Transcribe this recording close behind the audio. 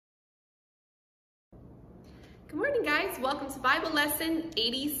Good morning, guys. Welcome to Bible Lesson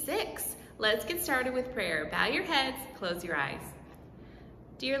 86. Let's get started with prayer. Bow your heads, close your eyes.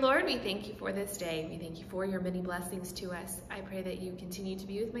 Dear Lord, we thank you for this day. We thank you for your many blessings to us. I pray that you continue to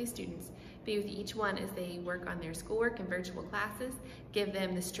be with my students, be with each one as they work on their schoolwork and virtual classes. Give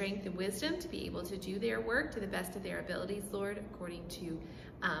them the strength and wisdom to be able to do their work to the best of their abilities, Lord, according to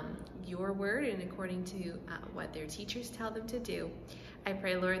your word and according to what their teachers tell them to do. I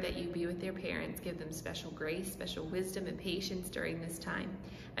pray, Lord, that you be with their parents, give them special grace, special wisdom, and patience during this time.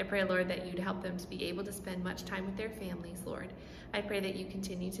 I pray, Lord, that you'd help them to be able to spend much time with their families, Lord. I pray that you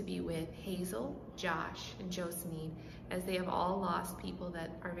continue to be with Hazel, Josh, and Josephine, as they have all lost people that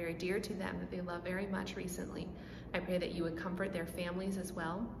are very dear to them, that they love very much recently. I pray that you would comfort their families as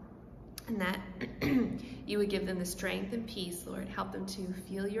well, and that you would give them the strength and peace, Lord. Help them to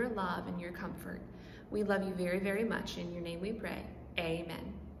feel your love and your comfort. We love you very, very much. In your name we pray.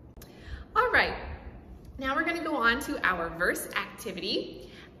 Amen. All right, now we're going to go on to our verse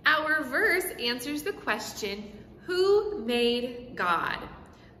activity. Our verse answers the question, who made God?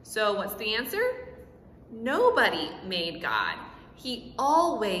 So what's the answer? Nobody made God. He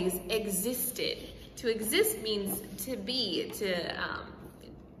always existed. To exist means to be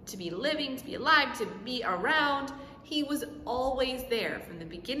living, to be alive, to be around. He was always there from the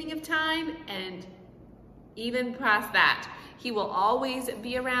beginning of time and even past that. He will always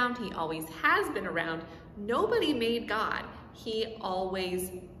be around. He always has been around. Nobody made God. He always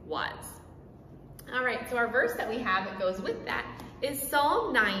was. All right, so our verse that we have that goes with that is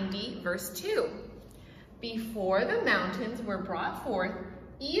Psalm 90, verse 2. Before the mountains were brought forth,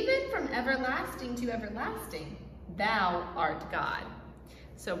 even from everlasting to everlasting, thou art God.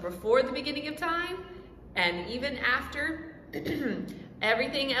 So before the beginning of time, and even after,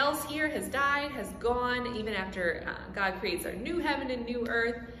 everything else here has died, has gone. Even after God creates our new heaven and new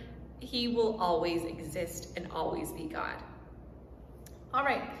earth, he will always exist and always be God. All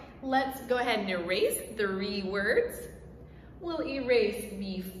right, let's go ahead and erase 3 words. We'll erase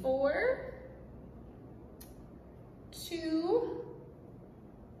before, to,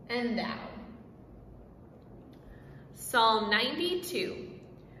 and thou. Psalm 92.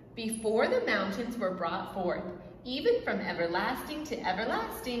 Before the mountains were brought forth, even from everlasting to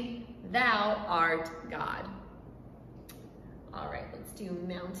everlasting, thou art God. All right, let's do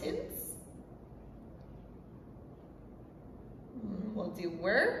mountains. We'll do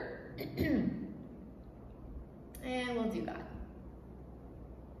were, and we'll do God.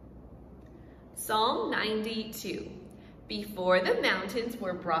 Psalm 92. Before the mountains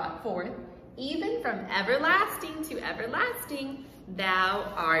were brought forth, even from everlasting to everlasting, thou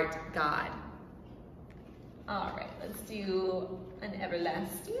art God. All right, let's do an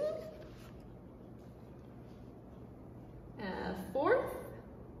everlasting. Fourth.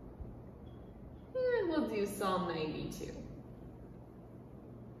 And we'll do Psalm 92.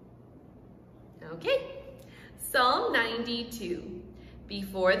 Okay, Psalm 92.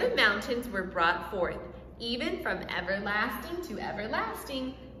 Before the mountains were brought forth, even from everlasting to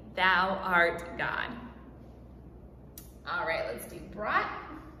everlasting, thou art God. All right, let's do brought.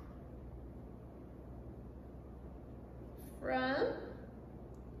 From,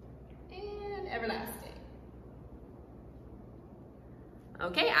 and everlasting.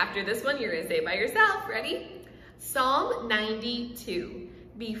 Okay, after this one, you're gonna say it by yourself. Ready? Psalm 92.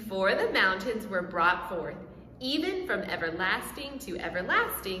 Before the mountains were brought forth, even from everlasting to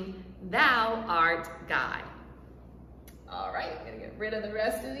everlasting, thou art God. All right, I'm gonna get rid of the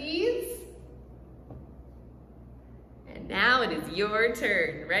rest of these. And now it is your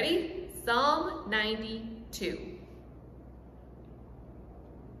turn. Ready? Psalm 92.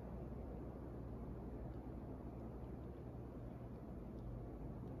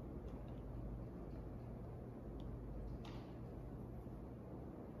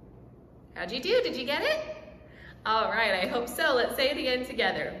 How'd you do? Did you get it? All right, I hope so. Let's say it again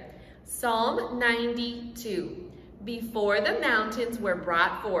together. Psalm 92. Before the mountains were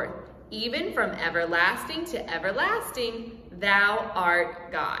brought forth, even from everlasting to everlasting, thou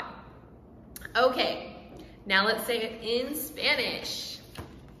art God. Okay, now let's say it in Spanish.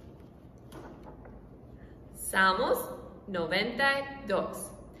 Salmos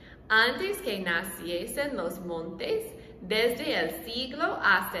 92. Antes que naciesen los montes, desde el siglo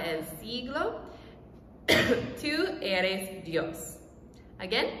hasta el siglo, tú eres Dios.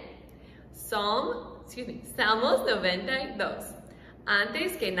 Again, Salmos 92.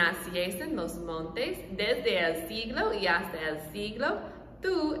 Antes que naciesen los montes, desde el siglo y hasta el siglo,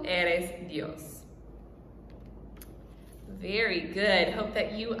 tú eres Dios. Very good. Hope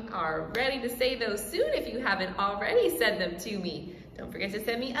that you are ready to say those soon if you haven't already said them to me. Don't forget to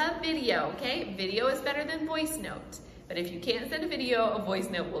send me a video, okay? Video is better than voice note. But if you can't send a video, a voice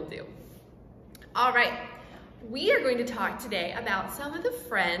note will do. All right, we are going to talk today about some of the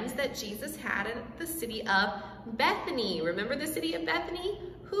friends that Jesus had in the city of Bethany. Remember the city of Bethany?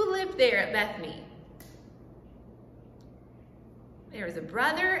 Who lived there at Bethany? There was a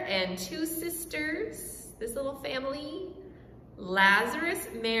brother and two sisters, this little family. Lazarus,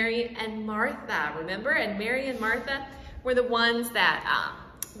 Mary, and Martha. Remember? And Mary and Martha were the ones that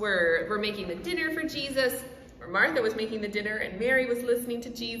were making the dinner for Jesus. Or Martha was making the dinner and Mary was listening to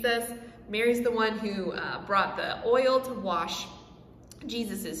Jesus. Mary's the one who brought the oil to wash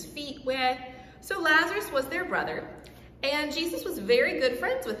Jesus's feet with. So Lazarus was their brother, and Jesus was very good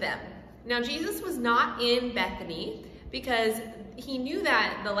friends with them. Now Jesus was not in Bethany because he knew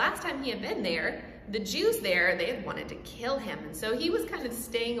that the last time he had been there, the Jews there, they had wanted to kill him. And so he was kind of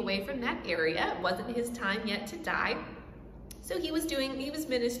staying away from that area. It wasn't his time yet to die. So he was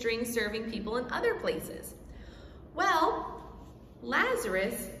ministering, serving people in other places. Well,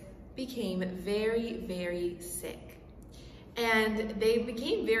 Lazarus became very, very sick. And they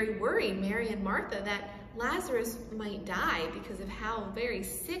became very worried, Mary and Martha, that Lazarus might die because of how very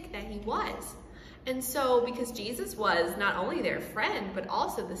sick that he was. And so, because Jesus was not only their friend, but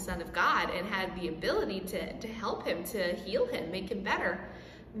also the Son of God and had the ability to help him, to heal him, make him better,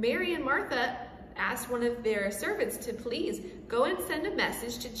 Mary and Martha asked one of their servants to please go and send a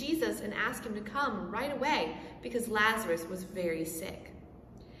message to Jesus and ask him to come right away because Lazarus was very sick.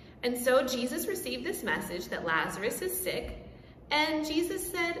 And so Jesus received this message that Lazarus is sick, and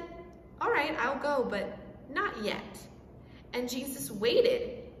Jesus said, all right, I'll go, but not yet. And Jesus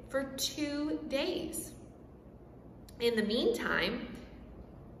waited for 2 days. In the meantime,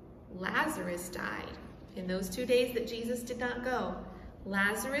 Lazarus died. In those 2 days that Jesus did not go,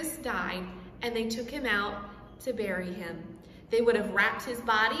 Lazarus died, and they took him out to bury him. They would have wrapped his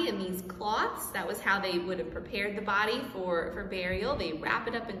body in these cloths. That was how they would have prepared the body for burial. They wrap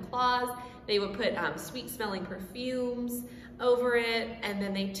it up in cloths. They would put sweet-smelling perfumes over it, and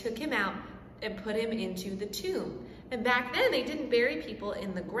then they took him out and put him into the tomb. And back then, they didn't bury people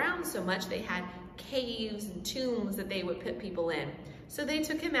in the ground so much. They had caves and tombs that they would put people in. So they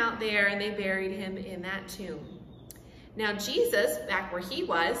took him out there and they buried him in that tomb. Now Jesus, back where he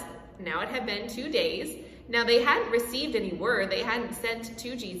was, now it had been 2 days. Now they hadn't received any word. They hadn't sent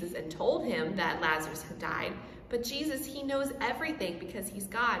to Jesus and told him that Lazarus had died. But Jesus, he knows everything because he's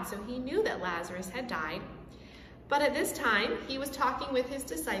God. So he knew that Lazarus had died. But at this time, he was talking with his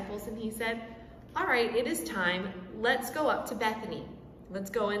disciples and he said, all right, it is time. Let's go up to Bethany. Let's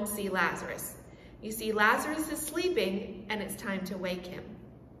go and see Lazarus. You see, Lazarus is sleeping and it's time to wake him.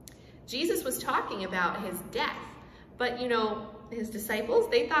 Jesus was talking about his death, but you know, his disciples,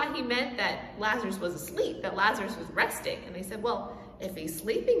 they thought he meant that Lazarus was asleep, that Lazarus was resting. And they said, well, if he's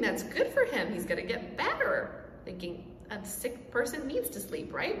sleeping, that's good for him. He's gonna get better. Thinking a sick person needs to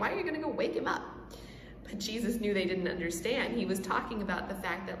sleep, right? Why are you gonna go wake him up? But Jesus knew they didn't understand. He was talking about the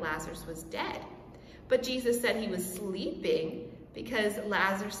fact that Lazarus was dead. But Jesus said he was sleeping because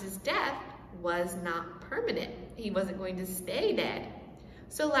Lazarus's death was not permanent. He wasn't going to stay dead.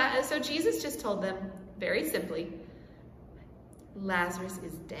 So Jesus just told them very simply, Lazarus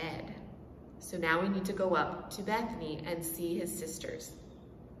is dead. So now we need to go up to Bethany and see his sisters.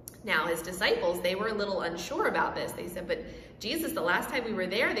 Now his disciples, they were a little unsure about this. They said, but Jesus, the last time we were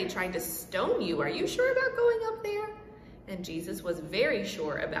there, they tried to stone you. Are you sure about going up there? And Jesus was very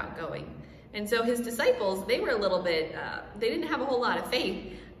sure about going. And so his disciples, they were a little bit, they didn't have a whole lot of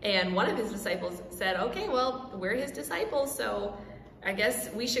faith. And one of his disciples said, okay, well, we're his disciples, so I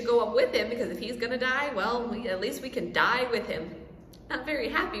guess we should go up with him because if he's gonna die, well, at least we can die with him. Not very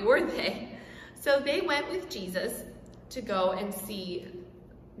happy, were they? So they went with Jesus to go and see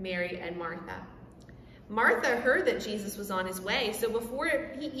Mary and Martha. Martha heard that Jesus was on his way, so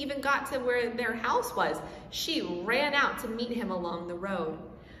before he even got to where their house was, she ran out to meet him along the road.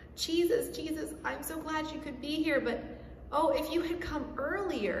 Jesus, Jesus, I'm so glad you could be here, but oh, if you had come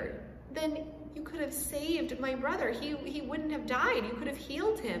earlier, then you could have saved my brother. He wouldn't have died. You could have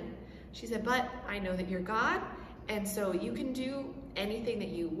healed him. She said, but I know that you're God, and so you can do anything that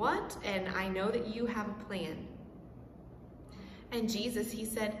you want, and I know that you have a plan. And Jesus, he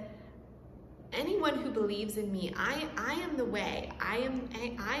said, anyone who believes in me, I am the way, I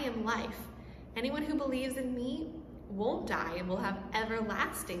am life. Anyone who believes in me won't die and will have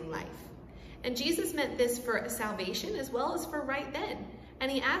everlasting life. And Jesus meant this for salvation as well as for right then.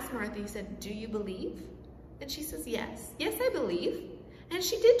 And he asked Martha, he said, do you believe? And she says, yes. Yes, I believe. And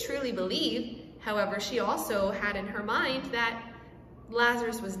she did truly believe. However, she also had in her mind that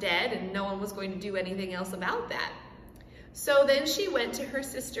Lazarus was dead and no one was going to do anything else about that. So then she went to her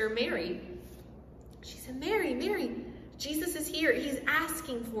sister Mary. She said, Mary, Mary, Jesus is here. He's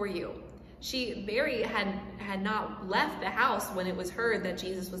asking for you. Mary had not left the house when it was heard that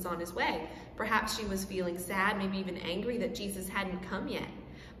Jesus was on his way. Perhaps she was feeling sad, maybe even angry that Jesus hadn't come yet.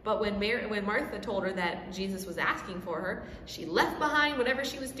 But when Martha told her that Jesus was asking for her, she left behind whatever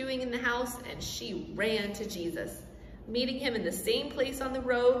she was doing in the house and she ran to Jesus, meeting him in the same place on the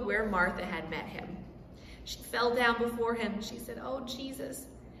road where Martha had met him. She fell down before him. She said, "Oh, Jesus,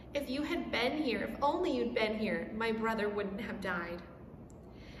 if you had been here, if only you'd been here, my brother wouldn't have died."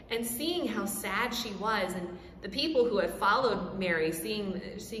 And seeing how sad she was, and the people who had followed Mary, seeing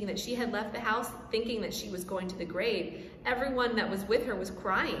that she had left the house, thinking that she was going to the grave, everyone that was with her was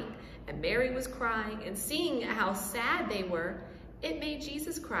crying, and Mary was crying, and seeing how sad they were, it made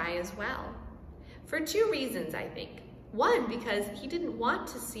Jesus cry as well. For two reasons, I think. One, because he didn't want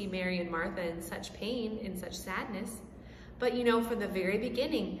to see Mary and Martha in such pain, in such sadness. But you know, from the very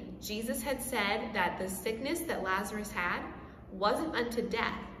beginning, Jesus had said that the sickness that Lazarus had wasn't unto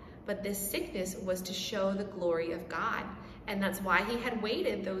death, but this sickness was to show the glory of God. And that's why he had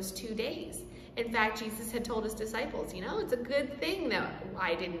waited those 2 days. In fact, Jesus had told his disciples, you know, it's a good thing that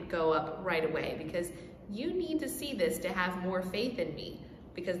I didn't go up right away, because you need to see this to have more faith in me.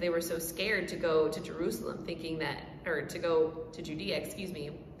 Because they were so scared to go to Jerusalem, thinking that, or to go to Judea, excuse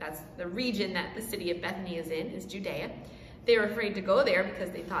me, that's the region that the city of Bethany is Judea. They were afraid to go there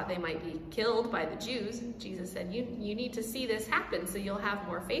because they thought they might be killed by the Jews. Jesus said, you need to see this happen so you'll have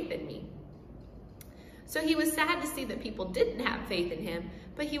more faith in me. So he was sad to see that people didn't have faith in him,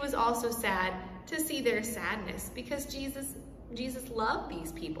 but he was also sad to see their sadness, because Jesus loved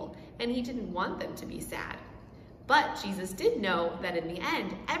these people and he didn't want them to be sad. But Jesus did know that in the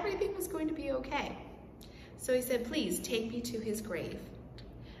end, everything was going to be okay. So he said, "Please take me to his grave."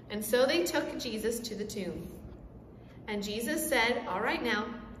 And so they took Jesus to the tomb. And Jesus said, "All right, now,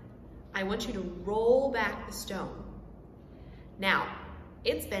 I want you to roll back the stone." Now,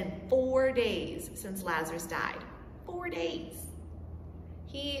 it's been 4 days since Lazarus died. 4 days.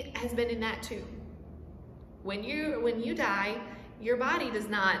 He has been in that tomb. When you die, your body does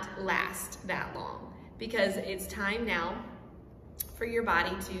not last that long, because it's time now for your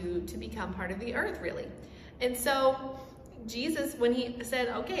body to become part of the earth, really. And so Jesus, when he said,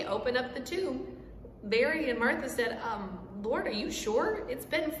 "Okay, open up the tomb," Mary and Martha said, "Lord, are you sure? It's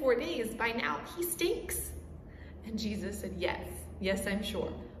been 4 days. By now, he stinks." And Jesus said, yes, I'm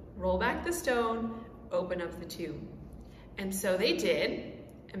sure. Roll back the stone, open up the tomb. And so they did.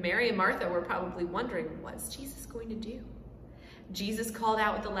 And Mary and Martha were probably wondering, what's Jesus going to do? Jesus called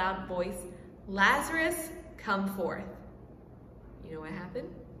out with a loud voice, "Lazarus, come forth." You know what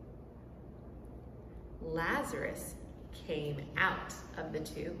happened? Lazarus came out of the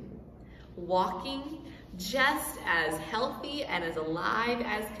tomb, walking just as healthy and as alive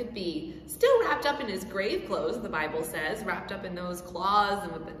as could be, still wrapped up in his grave clothes, the Bible says, wrapped up in those cloths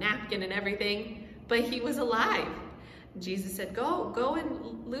and with the napkin and everything, but he was alive. Jesus said, go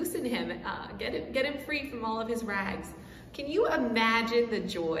and loosen him, get him free from all of his rags. Can you imagine the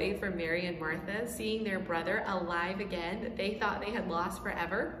joy for Mary and Martha seeing their brother alive again that they thought they had lost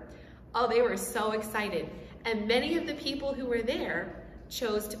forever? Oh, they were so excited. And many of the people who were there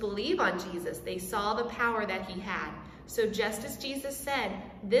chose to believe on Jesus. They saw the power that he had. So just as Jesus said,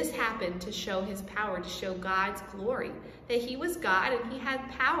 this happened to show his power, to show God's glory, that he was God and he had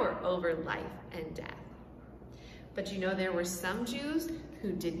power over life and death. But you know, there were some Jews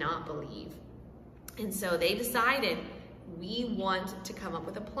who did not believe. And so they decided, we want to come up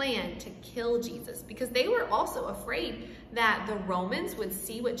with a plan to kill Jesus, because they were also afraid that the Romans would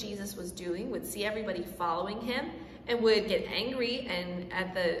see what Jesus was doing, would see everybody following him, and would get angry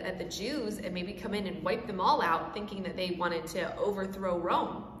at the Jews and maybe come in and wipe them all out, thinking that they wanted to overthrow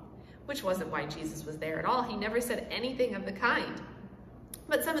Rome, which wasn't why Jesus was there at all. He never said anything of the kind.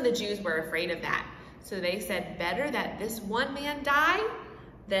 But some of the Jews were afraid of that. So they said, better that this one man die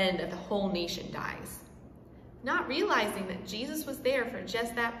than that the whole nation dies. Not realizing that Jesus was there for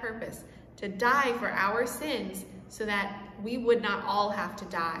just that purpose, to die for our sins so that we would not all have to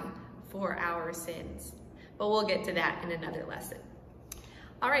die for our sins. But we'll get to that in another lesson.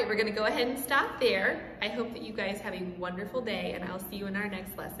 All right, we're gonna go ahead and stop there. I hope that you guys have a wonderful day, and I'll see you in our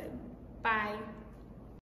next lesson. Bye.